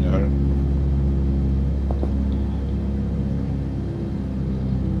 Porte finale.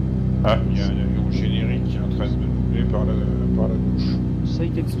 Ah, il y a un avion générique qui est en train de doubler par la gauche. Seuil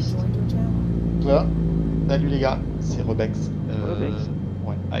de piste. Voilà. Salut les gars, c'est Rebex. Rebex.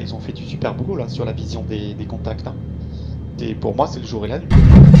 Ouais. Ah, ils ont fait du super boulot là sur la vision des contacts. Hein. Et pour moi, c'est le jour et la nuit.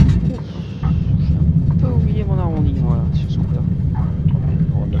 J'ai un peu oublié mon arrondi, voilà, sur ce coup-là.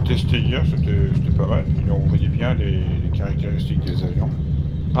 On a testé hier, c'était pas mal. On voyait bien les caractéristiques des avions.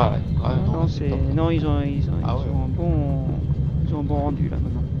 Ah ouais. Ah, Non, c'est top. non, ils ont Ah ouais. ils ont un bon rendu là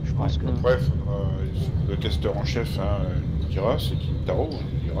maintenant. Je pense que. Après, le testeur en chef nous dira, c'est Kintaro,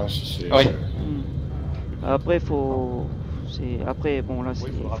 il dira si c'est... Oui. Après, après, bon là,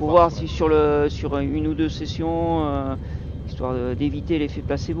 Oui, faut voir si sur une ou deux sessions, histoire d'éviter l'effet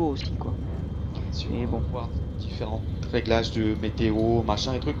placebo aussi, quoi. Mais bon. Voir différents réglages de météo,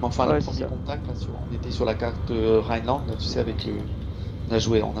 machin et trucs. Mais enfin, Ouais, le c'est premier ça. contact, là, on était sur la carte Rhineland, là, tu sais, avec le...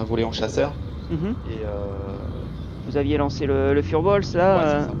 on a volé en chasseur. Et Vous aviez lancé le Furballs là, Ouais, c'est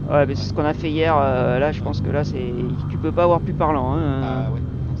ça. ouais, mais c'est ce qu'on a fait hier. Là, je pense que là, tu peux pas avoir plus parlant. Hein. Ah ouais,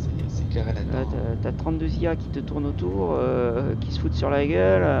 non, c'est clair et net. Là, t'as 32 IA qui te tournent autour, qui se foutent sur la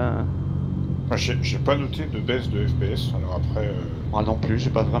gueule. J'ai pas noté de baisse de FPS, alors après... Moi non plus, j'ai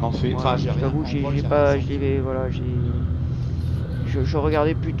pas vraiment fait. Enfin, j'ai rien. J'avoue, En vol, j'ai rien pas, ressenti. je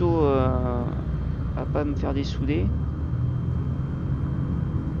regardais plutôt à pas me faire dessouder.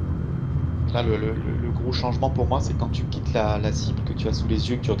 Là, le gros changement pour moi, c'est quand tu quittes la cible, que tu as sous les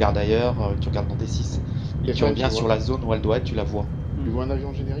yeux, que tu regardes ailleurs, que tu regardes dans D6. Et tu reviens sur la zone où elle doit être, tu la vois. Tu vois un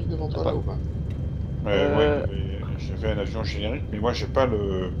avion générique devant toi là ou pas? Ouais, j'avais un avion générique, mais moi j'ai pas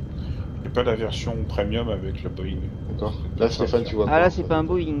la version premium avec le Boeing. D'accord. Là, Stéphane, tu vois quoi? Ah là, c'est pas un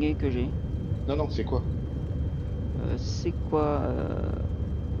Boeing que j'ai. Non, c'est quoi? C'est quoi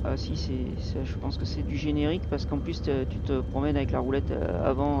Ah si, je pense que c'est du générique parce qu'en plus tu te promènes avec la roulette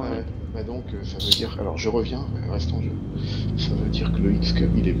avant. Ouais, bah donc ça veut dire... Alors je reviens, reste en jeu. Ça veut dire que le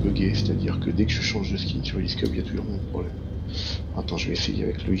X-Cub il est buggé, c'est-à-dire que dès que je change de skin sur le X-Cub, il y a toujours mon problème. Attends, je vais essayer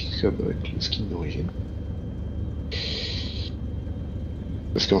avec le X-Cub, avec le skin d'origine.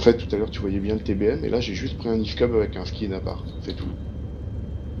 Parce qu'en fait, tout à l'heure, tu voyais bien le TBM, et là, j'ai juste pris un X-Cub avec un skin à part, c'est tout.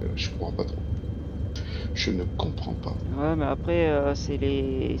 Je comprends pas trop. Je ne comprends pas. Ouais, mais après, c'est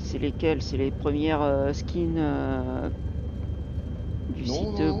lesquels? C'est les premières skins du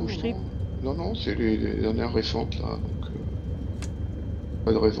site Bouche Trip? Non, c'est les dernières récentes, là, donc...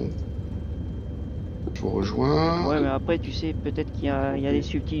 pas de raison. Je vous rejoins. Ouais, mais après, tu sais, peut-être qu'il y a des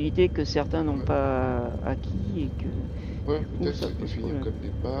subtilités que certains n'ont pas acquis et que... Ouais, peut-être ça définir comme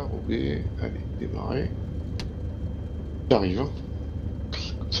départ, OB, allez, démarrer. J'arrive, hein.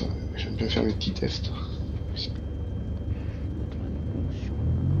 Comme ça, j'aime bien faire mes petits tests.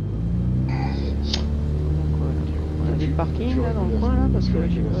 On a des parkings là dans le coin là parce que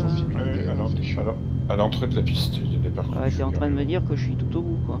à l'entrée de la piste, il y a des parkings. Ouais, t'es en train de me dire que je suis tout au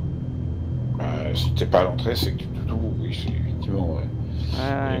bout quoi. Si t'es pas à l'entrée, c'est que tu es tout au bout, oui, c'est effectivement, ouais.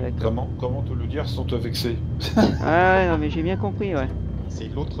 Comment te le dire sans te vexer? Ouais, non mais j'ai bien compris, ouais. C'est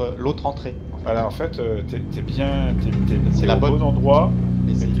l'autre entrée. Voilà, en fait, t'es bien, c'est au bon endroit,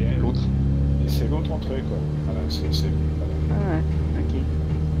 mais c'est l'autre. Et c'est l'autre entrée, quoi. Voilà, voilà. Ah ouais, ok.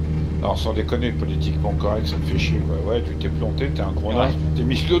 Alors, sans déconner, politiquement correct, ça me fait chier, quoi. Ouais, tu t'es planté, t'es un gros nain, tu t'es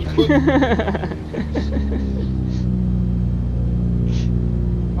mis de l'autre côté.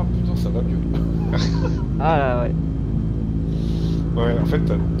 Ah putain, ça va mieux. Ah là, ouais. Ouais, en fait,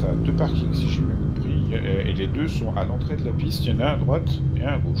 t'as deux parkings, si j'ai bien compris, et les deux sont à l'entrée de la piste, il y en a un à droite et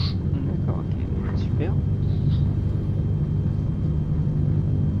un à gauche. D'accord, ok, super.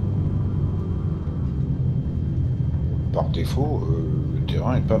 Par défaut, le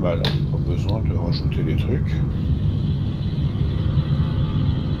terrain est pas mal, hein. Pas besoin de rajouter des trucs.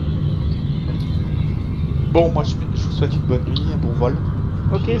 Bon, moi je vous souhaite une bonne nuit, un bon vol.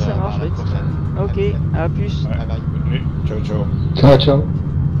 Ok, puis, ça marche. à la prochaine. Ok, à plus. Ouais. Bye bye. Bonne nuit, ciao. Ciao.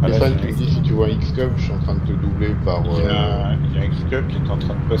 Stéphane, tu me dis si tu vois un X-Cub, je suis en train de te doubler par... Il y a un X-Cub qui est en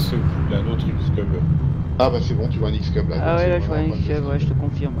train de passer au bout d'un autre X-Cub. Ah bah c'est bon, tu vois un X-Cub là. Ah ouais, là je vois un vraiment X-Cub, ouais, je te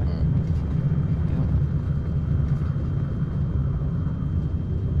confirme. Ouais.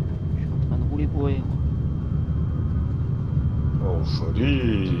 Je suis en train de rouler bourré. Oh,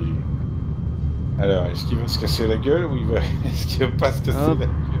 joli. Alors, est-ce qu'il va se casser la gueule ou est-ce qu'il va pas se casser la gueule?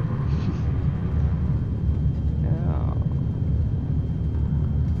 Alors...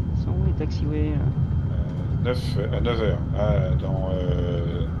 Ils sont où les taxiways là? 9h. Ah, dans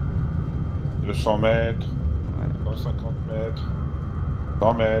 200 mètres, 150 mètres,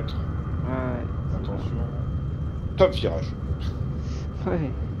 100 mètres. Ouais. Attention. Top virage. Ouais.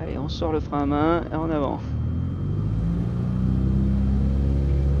 Allez, on sort le frein à main et en avant.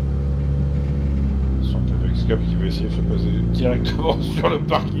 Le X-Cub qui va essayer de se poser directement sur le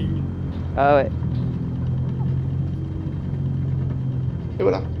parking. Ah ouais. Et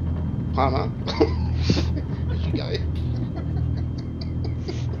voilà. Frein à main. Je suis garé.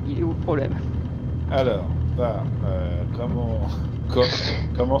 Il est où le problème? Alors, bah,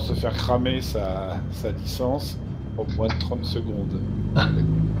 comment se faire cramer sa licence en moins de 30 secondes?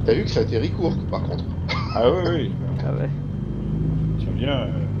 T'as vu que ça atterrit court, par contre. Ah oui, oui. Ah ouais. Tiens bien.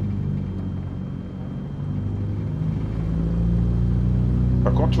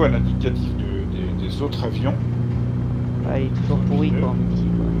 Par contre, tu vois l'indicatif des autres avions. Ah, il est toujours pourri quoi en multi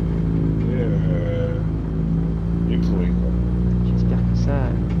quoi. Il est pourri quoi. J'espère que ça,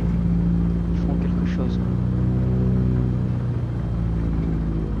 ils feront quelque chose quoi.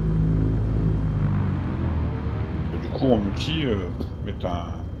 Du coup, en multi, mettre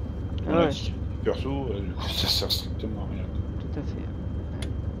un Ouais. indicatif perso, ça sert strictement à rien. Tout à fait.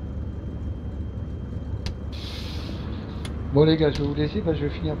 Bon les gars, je vais vous laisser parce que je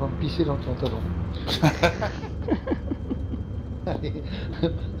vais finir par me pisser dans le pantalon. Allez,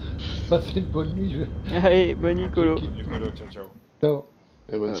 passez une bonne nuit. Allez, bonne nuit Colo. Nicolas, ciao, ciao. Ciao.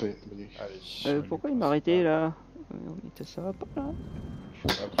 Et bonne nuit. Allez. Pourquoi il m'a arrêté là? Ça va pas là?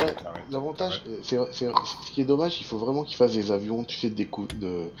 Après, l'avantage, ce qui est dommage, il faut vraiment qu'ils fassent des avions, tu sais,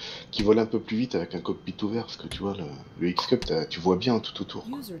 qui volent un peu plus vite avec un cockpit ouvert, parce que tu vois, le X-Cup, tu vois bien tout autour.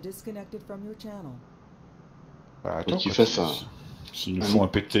 Quoi. Bah, attends, qu'ils fassent ça. S'ils nous font un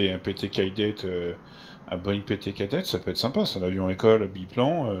PT Cadet, un Boeing PT Cadet, ça peut être sympa, c'est un avion école,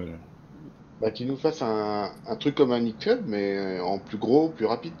 biplan. Bah, qu'ils nous fassent un truc comme un X-Cup, mais en plus gros, plus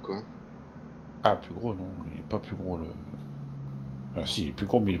rapide, quoi. Ah, plus gros, non, il est pas plus gros le. Ah, si, il est plus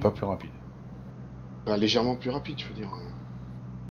gros, mais il est pas plus rapide. Enfin, légèrement plus rapide, je veux dire.